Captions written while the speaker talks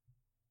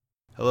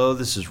Hello,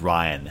 this is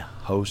Ryan,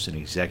 host and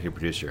executive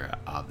producer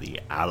of the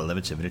Outer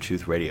Limits of Inner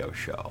Truth radio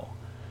show.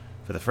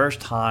 For the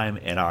first time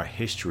in our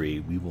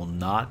history, we will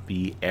not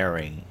be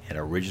airing an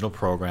original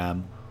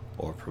program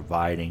or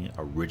providing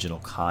original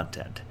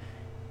content.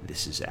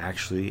 This is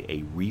actually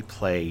a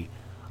replay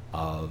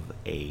of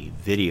a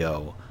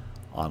video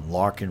on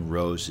Larken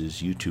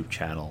Rose's YouTube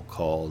channel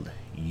called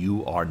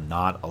You Are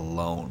Not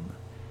Alone.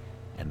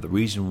 And the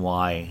reason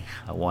why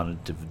I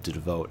wanted to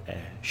devote a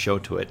show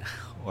to it,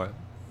 or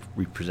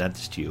represent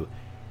this to you,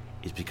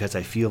 is because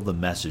I feel the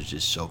message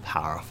is so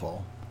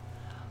powerful.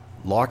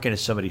 Larken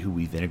is somebody who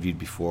we've interviewed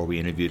before. We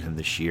interviewed him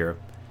this year,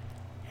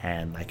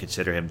 and I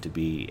consider him to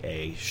be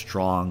a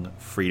strong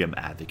freedom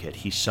advocate.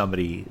 He's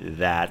somebody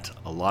that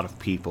a lot of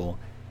people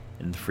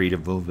in the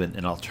freedom movement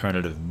and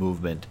alternative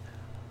movement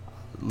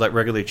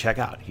regularly check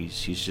out.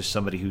 He's just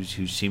somebody who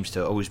seems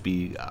to always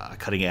be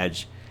cutting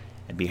edge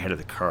and be ahead of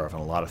the curve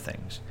on a lot of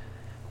things.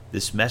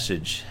 This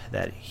message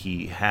that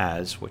he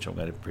has, which I'm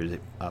going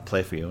to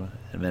play for you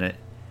in a minute,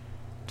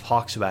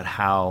 talks about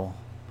how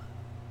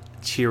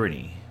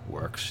tyranny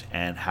works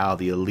and how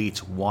the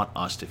elites want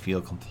us to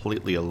feel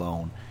completely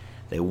alone.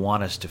 They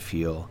want us to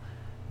feel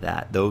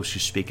that those who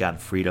speak out in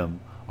freedom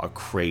are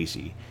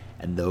crazy,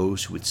 and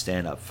those who would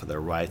stand up for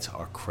their rights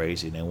are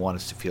crazy, and they want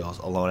us to feel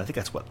alone. I think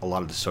that's what a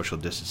lot of the social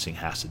distancing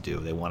has to do.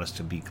 They want us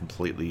to be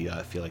completely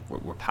feel like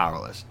we're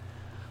powerless.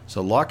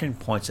 So Larken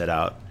points that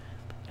out,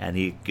 and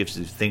he gives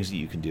you things that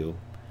you can do.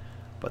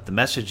 But the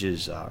message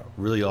is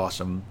really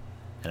awesome,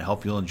 and I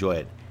hope you'll enjoy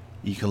it.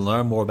 You can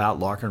learn more about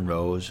Larken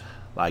Rose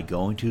by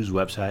going to his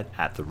website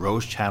at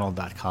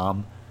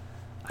therosechannel.com.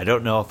 I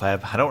don't know if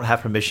I don't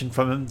have permission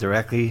from him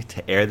directly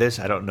to air this.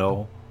 I don't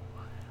know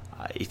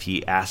if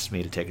he asked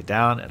me to take it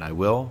down, and I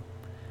will.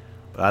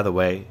 But either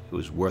way, it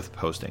was worth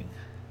posting.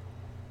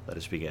 Let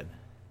us begin.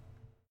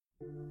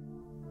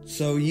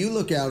 So you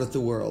look out at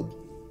the world,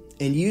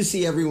 and you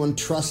see everyone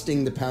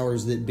trusting the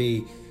powers that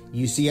be.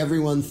 You see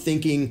everyone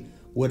thinking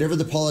whatever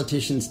the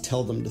politicians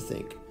tell them to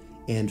think,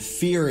 and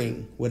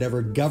fearing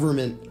whatever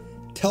government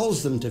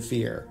tells them to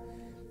fear,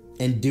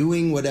 and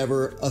doing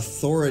whatever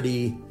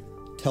authority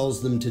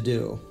tells them to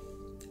do.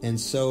 And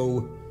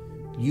so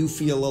you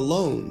feel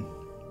alone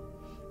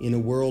in a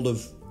world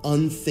of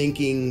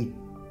unthinking,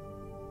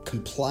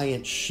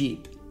 compliant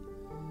sheep.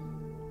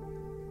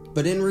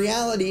 But in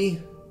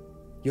reality,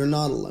 you're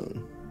not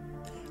alone.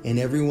 And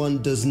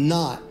everyone does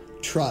not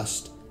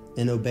trust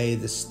and obey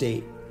the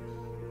state.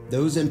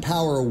 Those in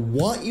power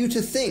want you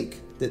to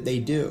think that they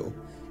do,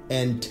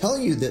 and tell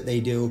you that they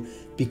do,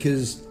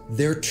 because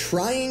they're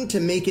trying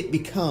to make it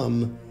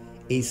become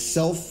a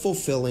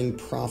self-fulfilling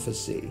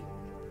prophecy.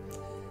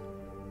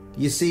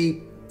 You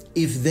see,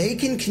 if they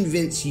can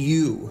convince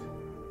you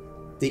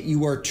that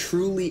you are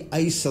truly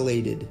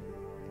isolated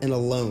and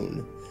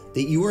alone,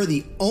 that you are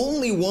the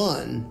only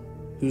one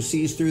who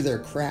sees through their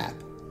crap,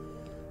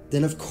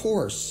 then of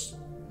course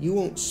you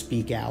won't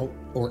speak out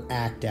or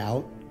act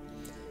out.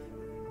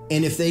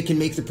 And if they can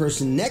make the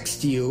person next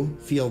to you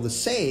feel the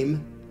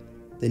same,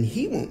 then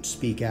he won't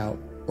speak out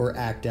or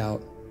act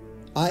out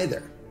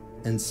either,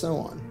 and so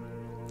on.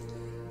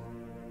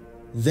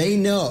 They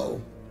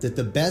know that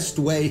the best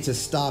way to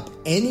stop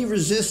any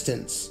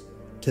resistance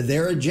to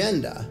their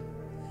agenda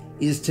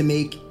is to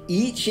make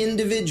each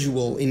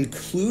individual,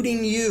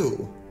 including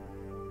you,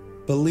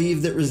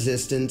 believe that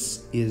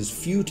resistance is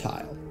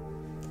futile.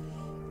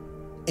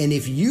 And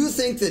if you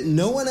think that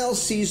no one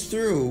else sees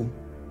through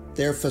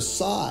their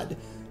facade,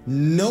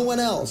 no one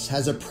else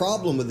has a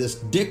problem with this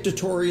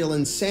dictatorial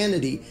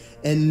insanity,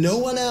 and no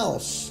one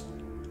else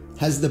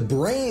has the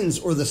brains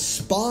or the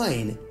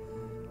spine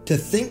to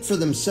think for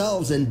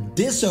themselves and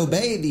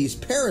disobey these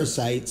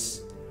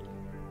parasites,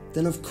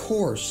 then of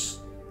course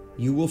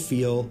you will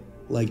feel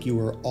like you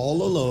are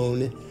all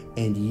alone,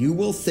 and you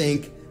will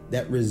think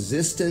that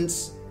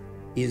resistance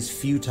is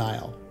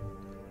futile.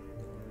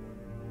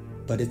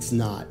 But it's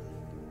not,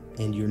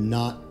 and you're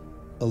not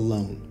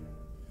alone.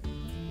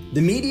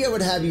 The media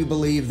would have you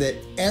believe that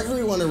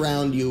everyone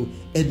around you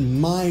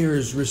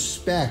admires,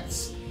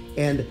 respects,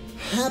 and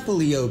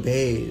happily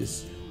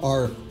obeys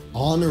our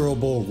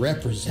honorable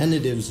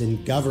representatives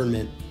in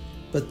government.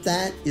 But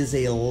that is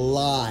a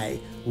lie.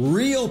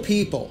 Real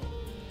people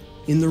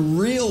in the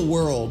real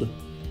world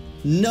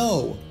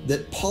know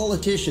that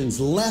politicians,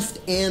 left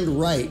and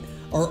right,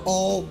 are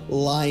all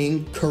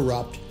lying,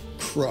 corrupt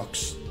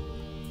crooks.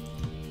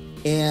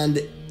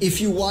 And if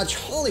you watch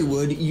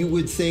Hollywood, you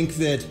would think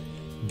that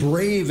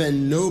brave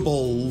and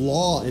noble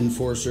law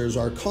enforcers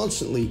are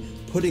constantly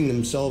putting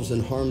themselves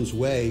in harm's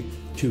way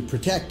to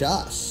protect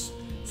us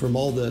from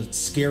all the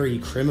scary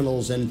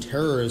criminals and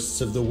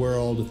terrorists of the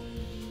world.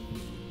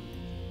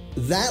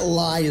 That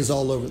lie is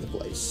all over the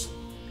place.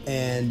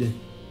 And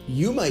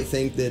you might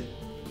think that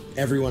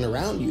everyone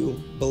around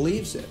you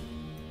believes it.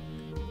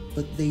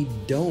 But they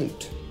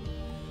don't.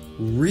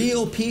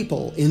 Real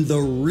people in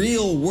the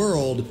real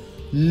world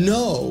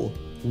know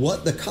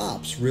what the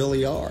cops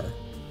really are,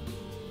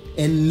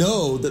 and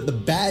know that the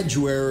badge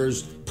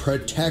wearers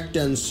protect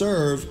and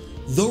serve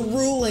the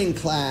ruling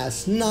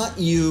class, not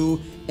you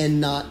and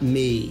not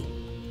me.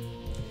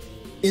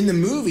 In the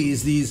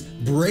movies, these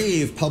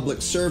brave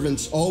public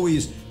servants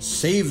always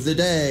save the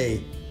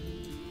day.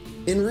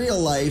 In real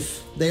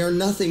life, they are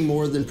nothing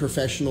more than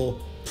professional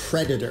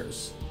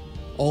predators,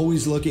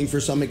 always looking for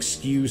some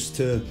excuse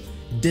to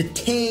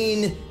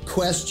detain,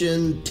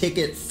 question,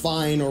 ticket,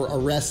 fine, or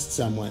arrest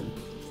someone.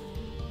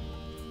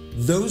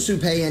 Those who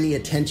pay any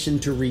attention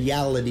to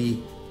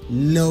reality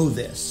know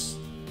this.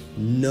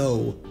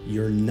 No,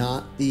 you're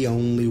not the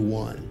only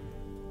one.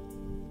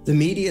 The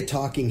media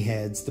talking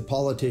heads, the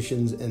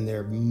politicians, and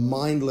their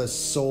mindless,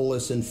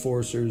 soulless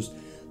enforcers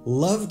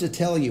love to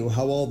tell you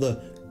how all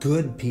the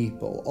good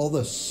people, all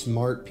the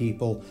smart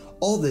people,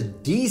 all the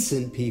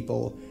decent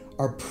people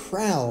are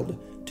proud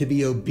to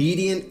be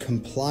obedient,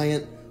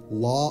 compliant,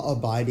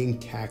 law-abiding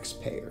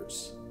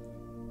taxpayers.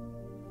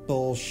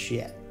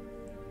 Bullshit.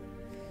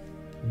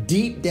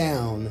 Deep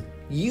down,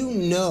 you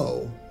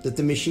know that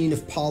the machine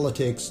of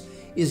politics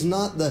is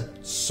not the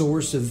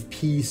source of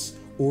peace,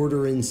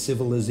 order, and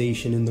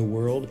civilization in the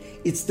world.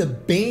 It's the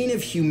bane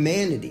of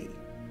humanity.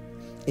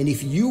 And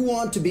if you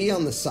want to be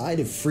on the side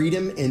of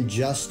freedom and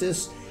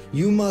justice,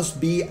 you must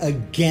be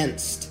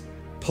against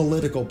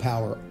political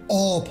power,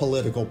 all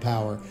political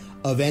power,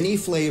 of any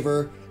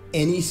flavor,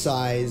 any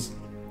size,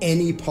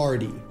 any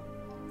party.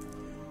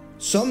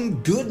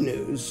 Some good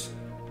news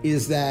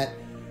is that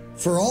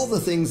for all the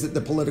things that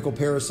the political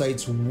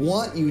parasites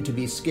want you to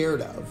be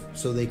scared of,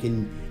 so they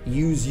can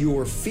use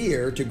your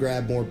fear to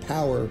grab more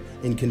power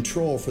and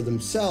control for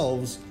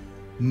themselves,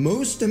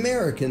 most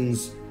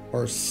Americans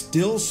are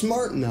still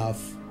smart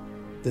enough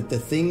that the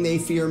thing they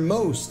fear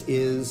most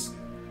is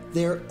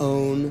their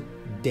own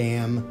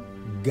damn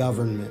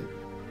government.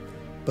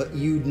 But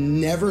you'd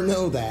never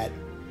know that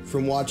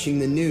from watching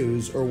the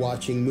news or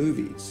watching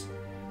movies.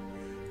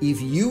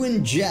 If you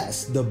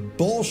ingest the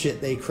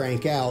bullshit they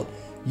crank out,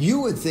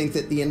 you would think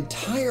that the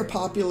entire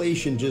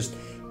population just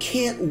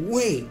can't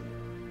wait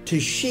to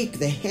shake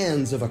the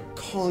hands of a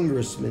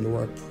congressman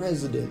or a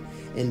president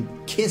and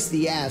kiss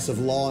the ass of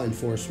law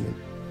enforcement.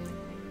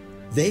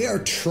 They are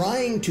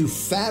trying to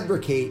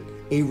fabricate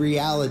a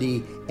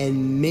reality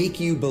and make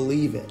you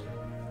believe it,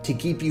 to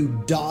keep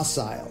you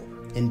docile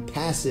and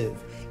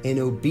passive and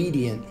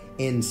obedient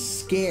and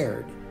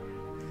scared.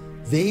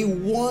 They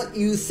want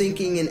you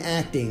thinking and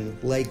acting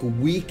like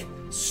weak,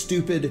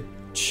 stupid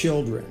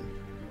children,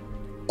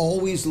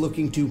 always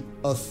looking to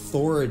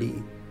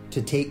authority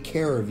to take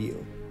care of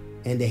you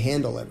and to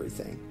handle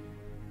everything.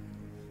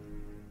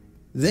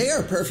 They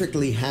are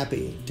perfectly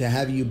happy to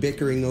have you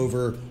bickering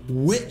over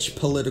which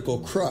political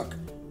crook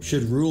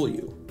should rule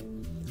you.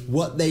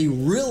 What they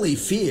really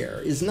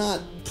fear is not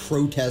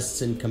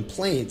protests and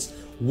complaints.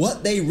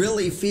 What they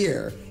really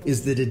fear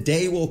is that a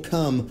day will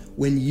come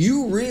when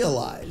you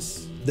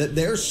realize that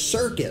their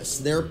circus,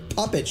 their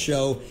puppet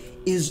show,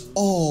 is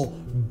all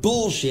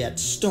bullshit,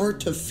 start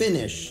to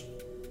finish,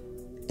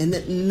 and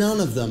that none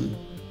of them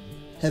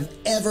have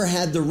ever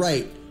had the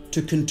right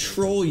to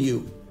control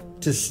you,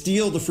 to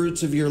steal the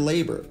fruits of your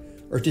labor,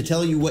 or to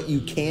tell you what you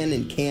can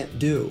and can't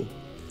do.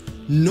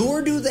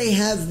 Nor do they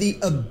have the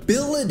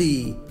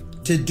ability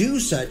to do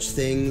such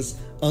things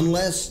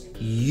unless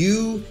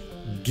you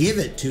give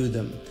it to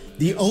them.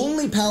 The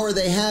only power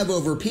they have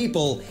over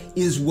people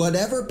is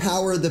whatever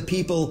power the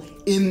people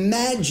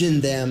imagine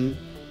them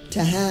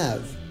to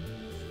have.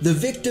 The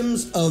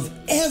victims of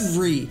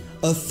every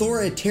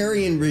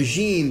authoritarian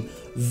regime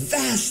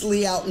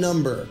vastly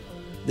outnumber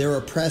their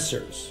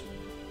oppressors.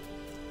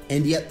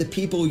 And yet the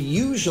people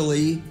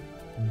usually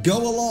go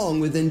along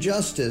with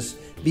injustice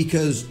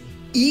because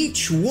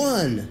each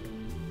one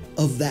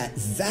of that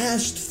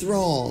vast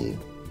throng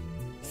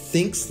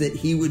thinks that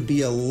he would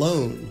be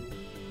alone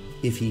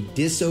if he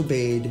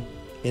disobeyed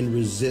and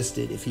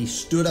resisted, if he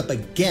stood up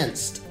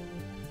against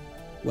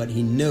what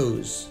he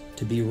knows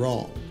to be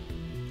wrong.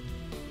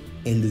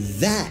 And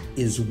that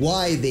is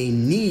why they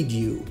need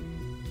you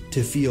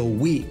to feel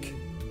weak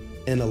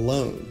and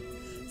alone.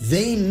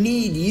 They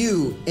need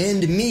you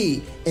and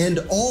me and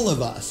all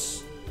of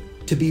us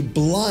to be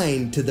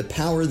blind to the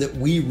power that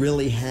we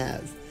really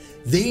have.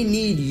 They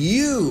need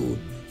you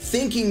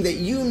thinking that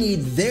you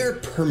need their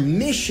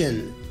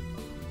permission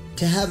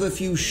to have a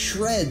few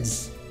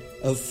shreds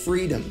of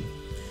freedom.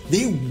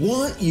 They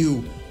want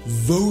you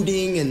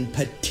voting and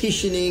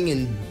petitioning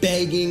and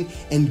begging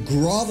and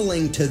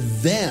groveling to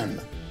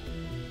them,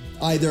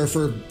 either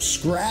for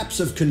scraps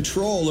of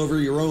control over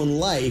your own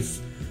life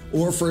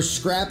or for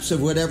scraps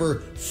of whatever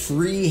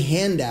free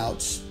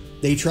handouts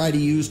they try to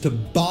use to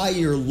buy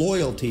your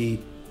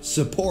loyalty,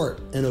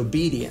 support, and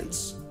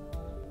obedience.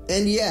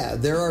 And yeah,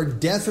 there are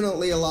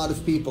definitely a lot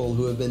of people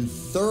who have been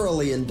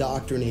thoroughly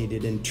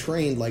indoctrinated and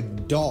trained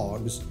like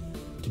dogs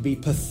to be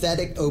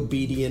pathetic,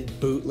 obedient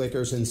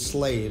bootlickers and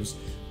slaves,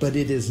 but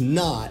it is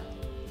not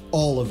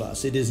all of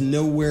us. It is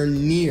nowhere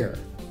near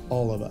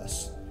all of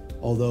us.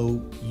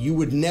 Although you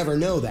would never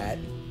know that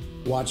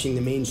watching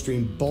the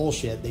mainstream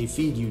bullshit they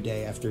feed you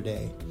day after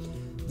day.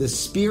 The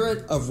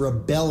spirit of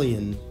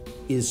rebellion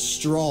is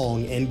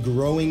strong and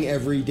growing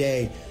every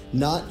day,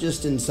 not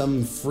just in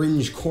some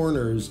fringe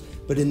corners,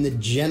 but in the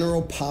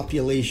general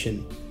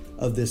population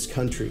of this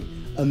country.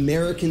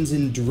 Americans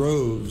in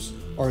droves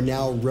are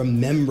now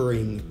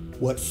remembering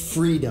what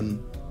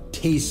freedom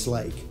tastes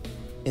like,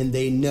 and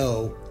they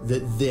know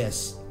that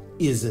this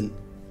isn't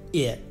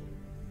it.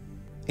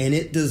 And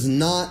it does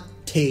not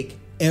take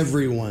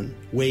everyone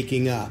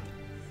waking up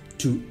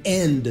to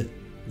end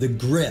the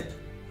grip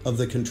of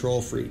the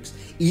control freaks.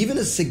 Even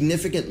a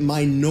significant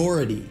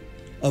minority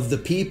of the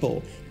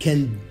people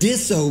can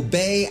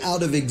disobey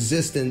out of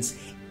existence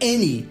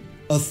any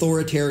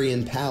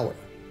authoritarian power.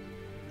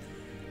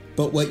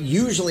 But what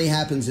usually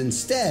happens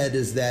instead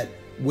is that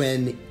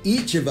when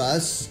each of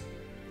us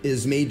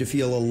is made to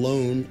feel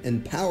alone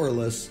and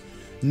powerless,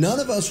 none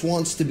of us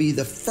wants to be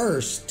the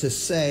first to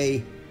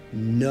say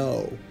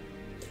no.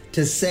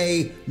 To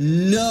say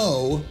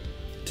no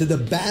to the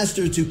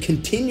bastards who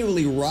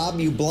continually rob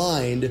you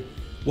blind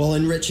while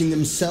enriching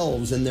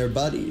themselves and their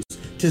buddies.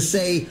 To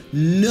say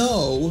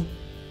no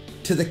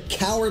to the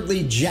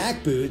cowardly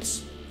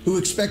jackboots who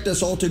expect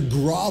us all to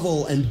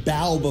grovel and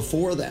bow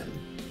before them.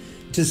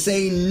 To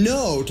say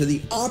no to the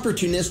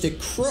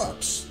opportunistic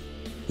crooks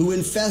who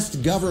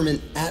infest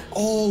government at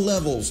all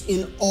levels,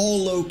 in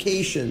all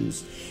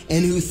locations,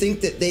 and who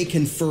think that they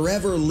can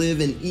forever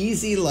live an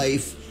easy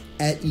life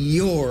at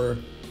your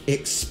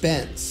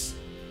expense.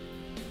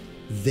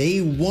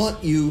 They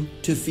want you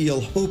to feel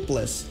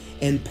hopeless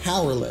and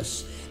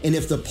powerless. And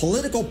if the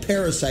political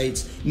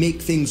parasites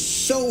make things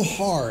so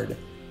hard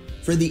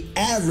for the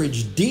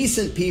average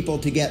decent people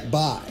to get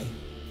by,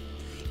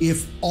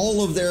 if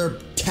all of their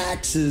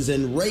taxes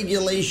and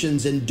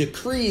regulations and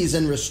decrees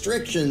and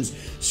restrictions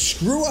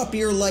screw up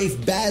your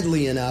life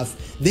badly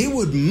enough, they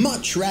would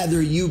much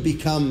rather you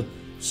become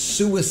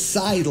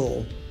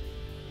suicidal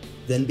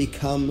than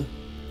become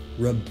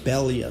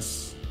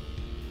rebellious.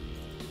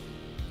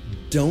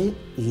 Don't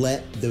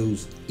let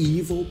those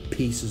evil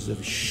pieces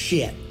of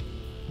shit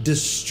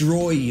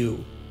destroy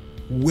you,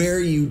 wear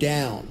you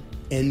down,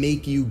 and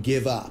make you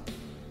give up.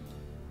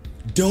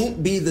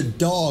 Don't be the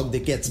dog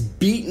that gets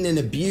beaten and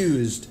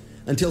abused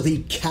until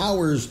he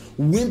cowers,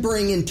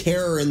 whimpering in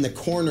terror in the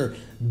corner,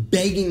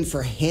 begging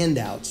for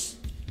handouts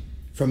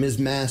from his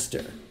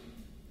master.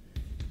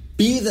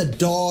 Be the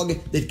dog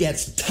that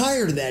gets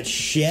tired of that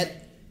shit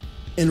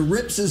and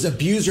rips his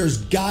abuser's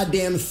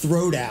goddamn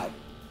throat out.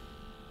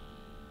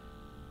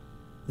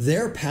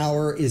 Their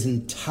power is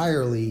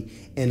entirely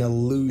an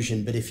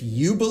illusion, but if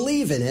you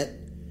believe in it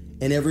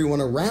and everyone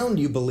around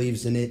you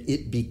believes in it,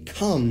 it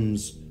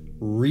becomes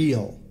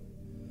real.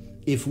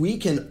 If we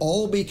can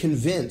all be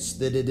convinced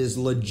that it is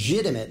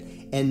legitimate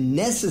and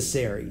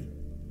necessary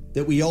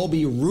that we all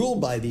be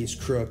ruled by these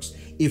crooks,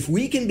 if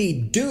we can be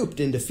duped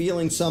into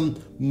feeling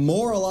some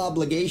moral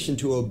obligation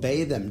to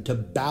obey them, to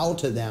bow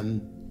to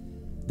them,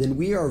 then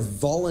we are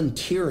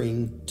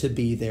volunteering to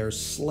be their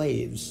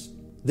slaves.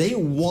 They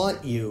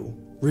want you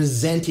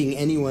resenting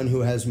anyone who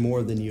has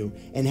more than you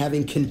and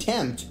having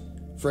contempt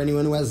for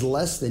anyone who has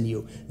less than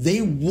you.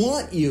 They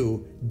want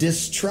you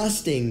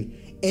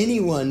distrusting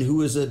anyone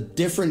who is a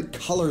different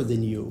color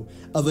than you,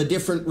 of a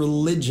different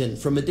religion,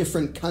 from a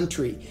different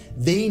country.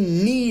 They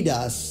need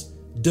us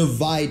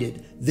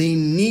divided. They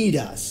need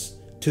us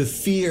to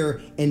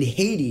fear and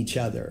hate each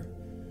other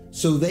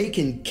so they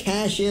can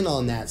cash in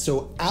on that,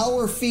 so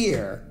our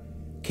fear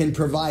can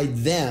provide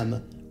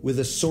them with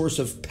a source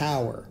of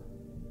power.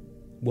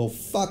 Well,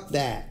 fuck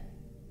that.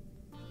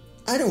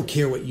 I don't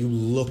care what you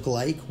look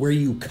like, where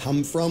you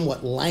come from,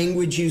 what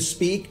language you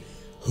speak,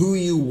 who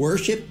you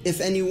worship, if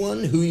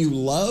anyone, who you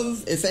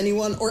love, if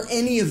anyone, or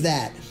any of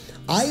that.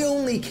 I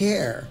only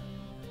care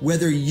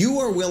whether you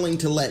are willing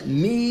to let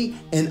me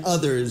and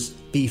others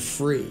be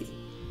free.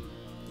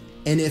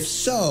 And if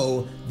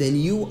so, then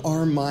you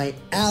are my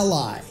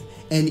ally.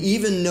 And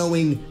even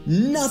knowing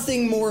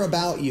nothing more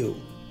about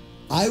you,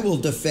 I will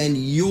defend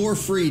your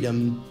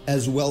freedom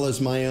as well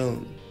as my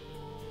own.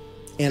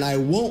 And I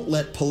won't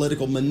let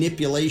political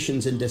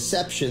manipulations and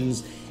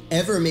deceptions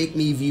ever make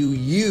me view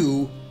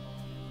you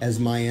as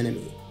my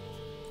enemy.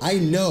 I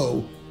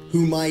know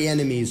who my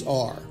enemies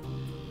are.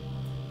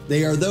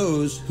 They are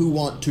those who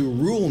want to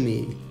rule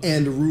me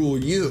and rule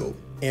you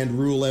and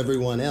rule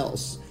everyone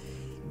else.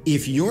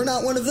 If you're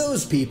not one of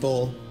those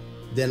people,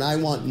 then I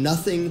want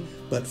nothing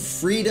but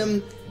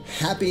freedom,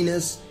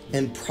 happiness,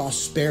 and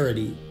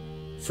prosperity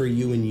for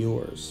you and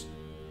yours.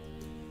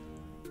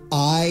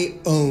 I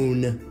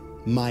own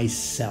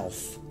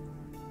myself.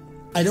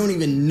 I don't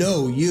even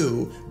know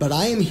you, but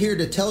I am here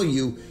to tell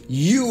you,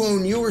 you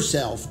own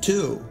yourself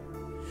too.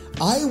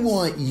 I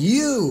want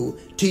you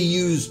to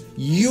use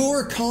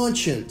your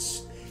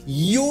conscience,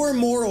 your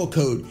moral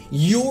code,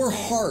 your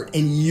heart,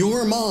 and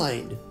your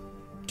mind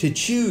to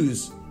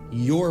choose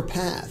your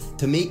path,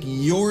 to make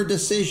your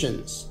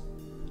decisions,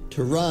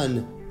 to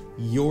run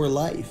your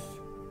life.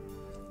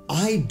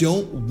 I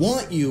don't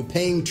want you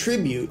paying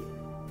tribute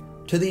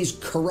to these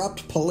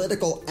corrupt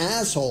political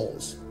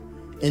assholes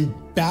and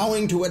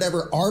bowing to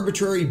whatever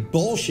arbitrary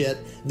bullshit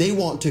they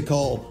want to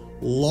call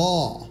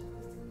law.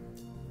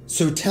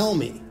 So tell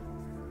me,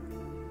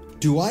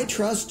 do I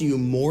trust you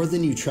more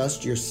than you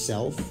trust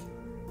yourself?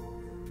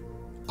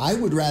 I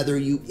would rather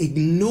you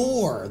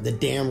ignore the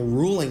damn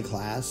ruling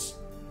class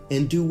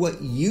and do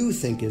what you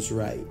think is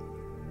right.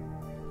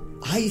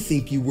 I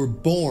think you were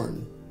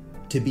born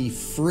to be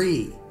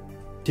free,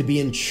 to be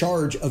in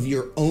charge of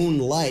your own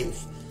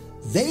life.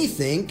 They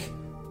think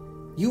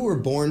you were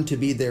born to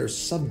be their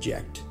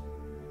subject,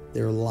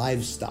 their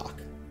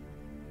livestock.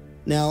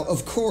 Now,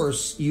 of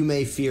course, you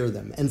may fear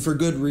them, and for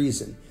good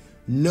reason.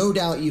 No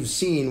doubt you've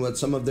seen what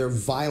some of their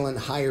violent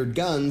hired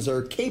guns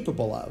are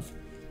capable of.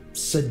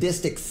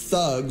 Sadistic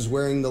thugs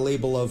wearing the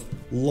label of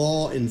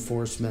law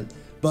enforcement.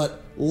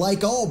 But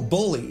like all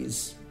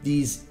bullies,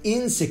 these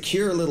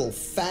insecure little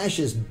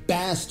fascist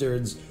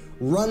bastards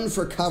run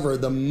for cover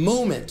the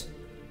moment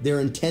their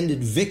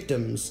intended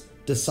victims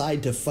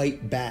decide to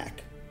fight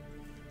back.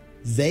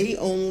 They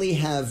only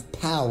have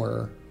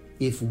power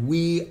if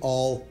we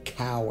all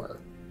cower.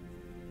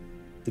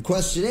 The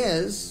question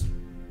is,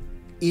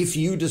 if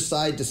you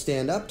decide to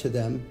stand up to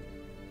them,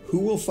 who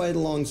will fight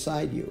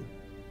alongside you?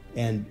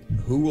 And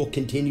who will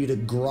continue to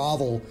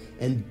grovel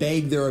and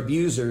beg their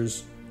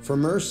abusers for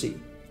mercy?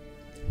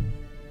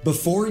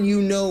 Before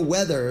you know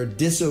whether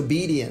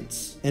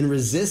disobedience and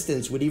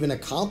resistance would even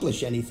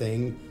accomplish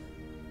anything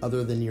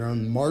other than your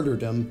own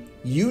martyrdom,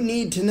 you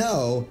need to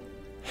know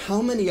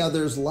how many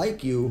others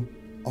like you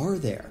are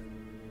there.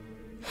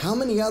 How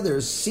many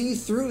others see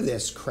through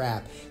this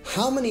crap?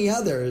 How many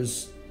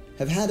others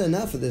have had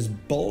enough of this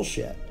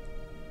bullshit?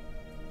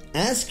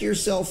 Ask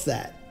yourself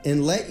that,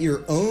 and let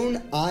your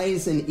own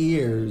eyes and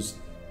ears,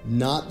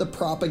 not the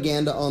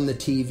propaganda on the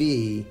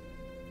TV,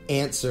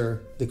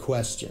 answer the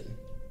question.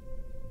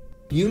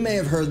 You may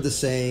have heard the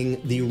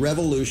saying, the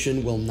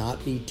revolution will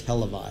not be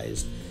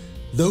televised.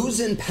 Those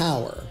in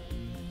power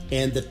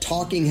and the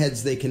talking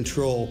heads they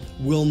control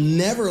will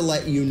never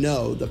let you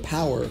know the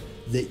power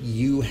that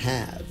you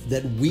have,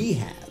 that we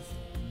have.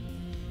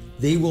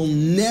 They will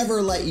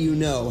never let you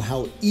know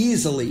how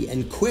easily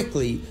and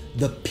quickly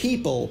the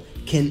people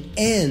can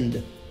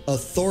end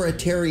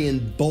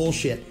authoritarian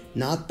bullshit,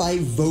 not by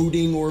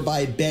voting or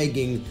by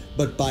begging,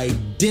 but by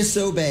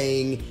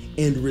disobeying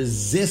and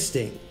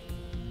resisting.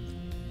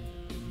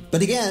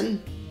 But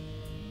again,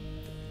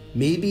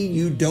 maybe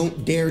you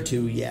don't dare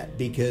to yet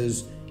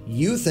because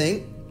you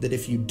think that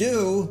if you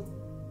do,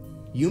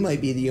 you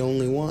might be the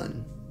only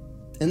one.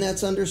 And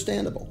that's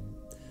understandable.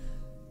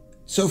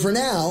 So for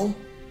now,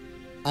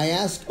 I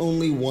ask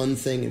only one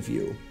thing of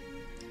you.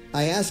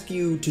 I ask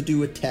you to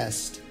do a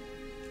test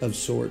of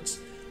sorts.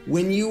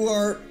 When you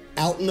are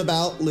out and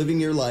about living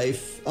your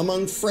life,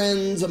 among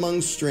friends,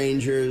 among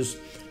strangers,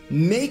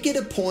 make it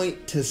a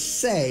point to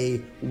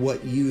say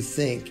what you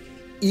think,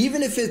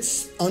 even if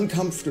it's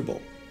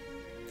uncomfortable,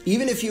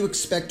 even if you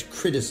expect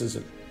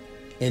criticism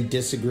and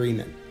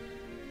disagreement.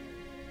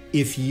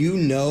 If you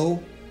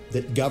know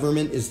that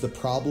government is the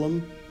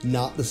problem,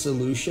 not the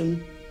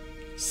solution,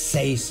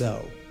 say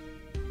so.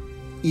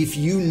 If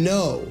you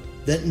know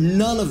that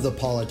none of the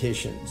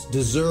politicians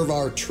deserve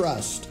our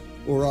trust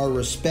or our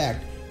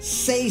respect,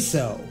 say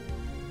so.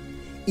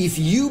 If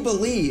you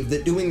believe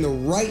that doing the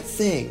right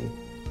thing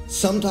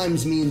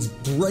sometimes means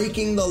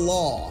breaking the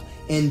law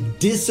and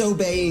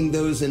disobeying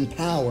those in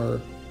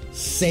power,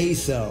 say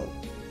so.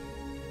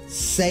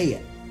 Say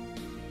it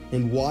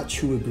and watch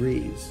who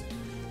agrees.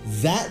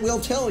 That will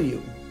tell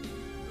you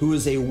who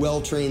is a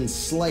well-trained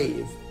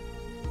slave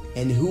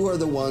and who are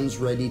the ones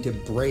ready to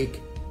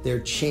break their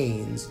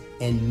chains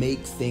and make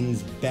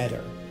things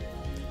better.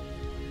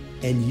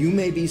 And you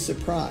may be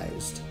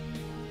surprised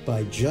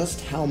by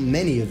just how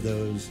many of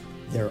those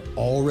there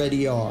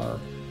already are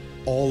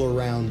all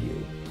around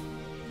you.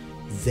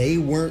 They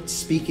weren't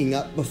speaking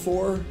up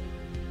before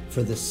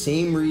for the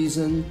same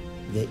reason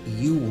that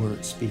you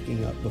weren't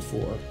speaking up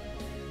before.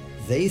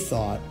 They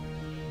thought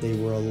they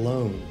were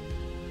alone.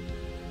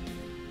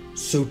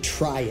 So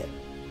try it.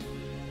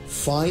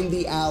 Find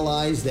the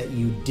allies that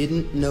you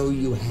didn't know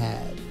you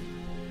had.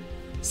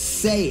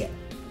 Say it.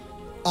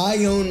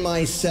 I own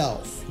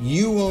myself.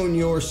 You own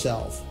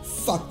yourself.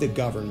 Fuck the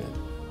government.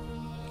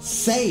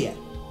 Say it.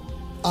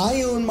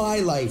 I own my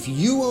life.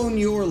 You own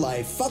your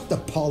life. Fuck the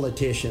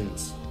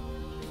politicians.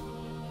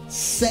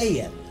 Say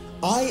it.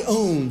 I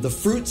own the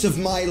fruits of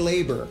my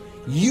labor.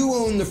 You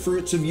own the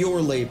fruits of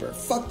your labor.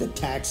 Fuck the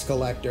tax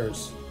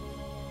collectors.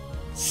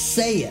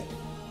 Say it.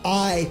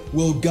 I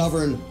will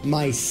govern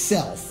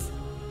myself.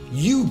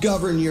 You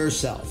govern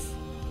yourself.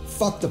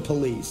 Fuck the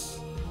police.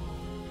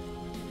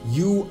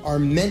 You are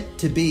meant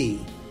to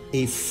be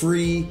a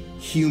free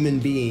human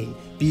being,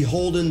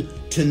 beholden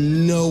to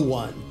no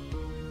one,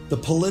 the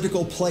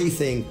political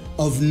plaything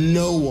of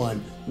no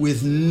one,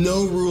 with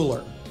no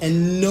ruler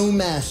and no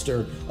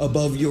master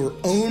above your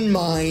own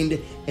mind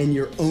and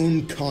your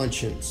own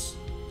conscience.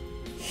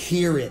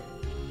 Hear it,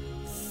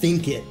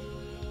 think it,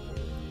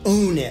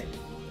 own it,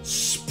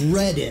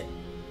 spread it,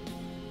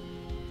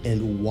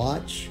 and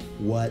watch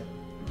what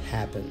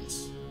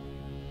happens.